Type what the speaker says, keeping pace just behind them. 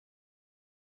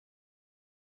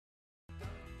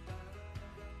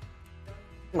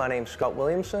My name's Scott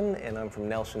Williamson and I'm from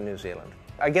Nelson, New Zealand.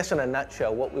 I guess in a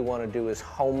nutshell, what we want to do is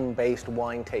home-based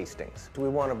wine tastings. We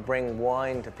want to bring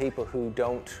wine to people who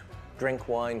don't drink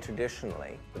wine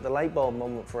traditionally. The light bulb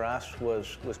moment for us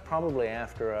was probably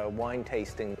after a wine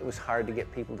tasting. It was hard to get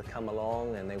people to come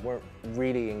along and they weren't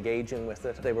really engaging with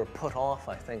it. They were put off,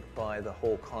 I think, by the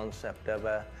whole concept of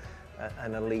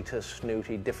an elitist,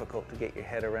 snooty, difficult to get your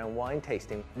head around wine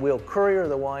tasting. We'll courier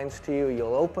the wines to you,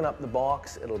 you'll open up the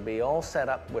box, it'll be all set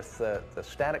up with the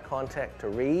static contact to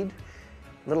read,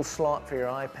 little slot for your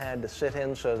iPad to sit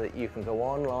in so that you can go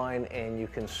online and you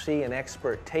can see an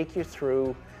expert take you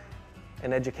through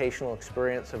an educational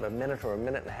experience of a minute or a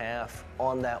minute and a half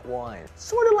on that wine.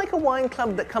 Sort of like a wine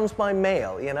club that comes by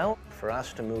mail, you know? For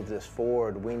us to move this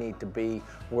forward, we need to be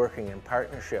working in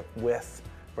partnership with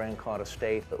Brancott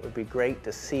Estate. It would be great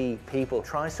to see people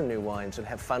try some new wines and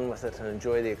have fun with it and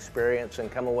enjoy the experience and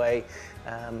come away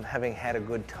having had a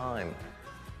good time.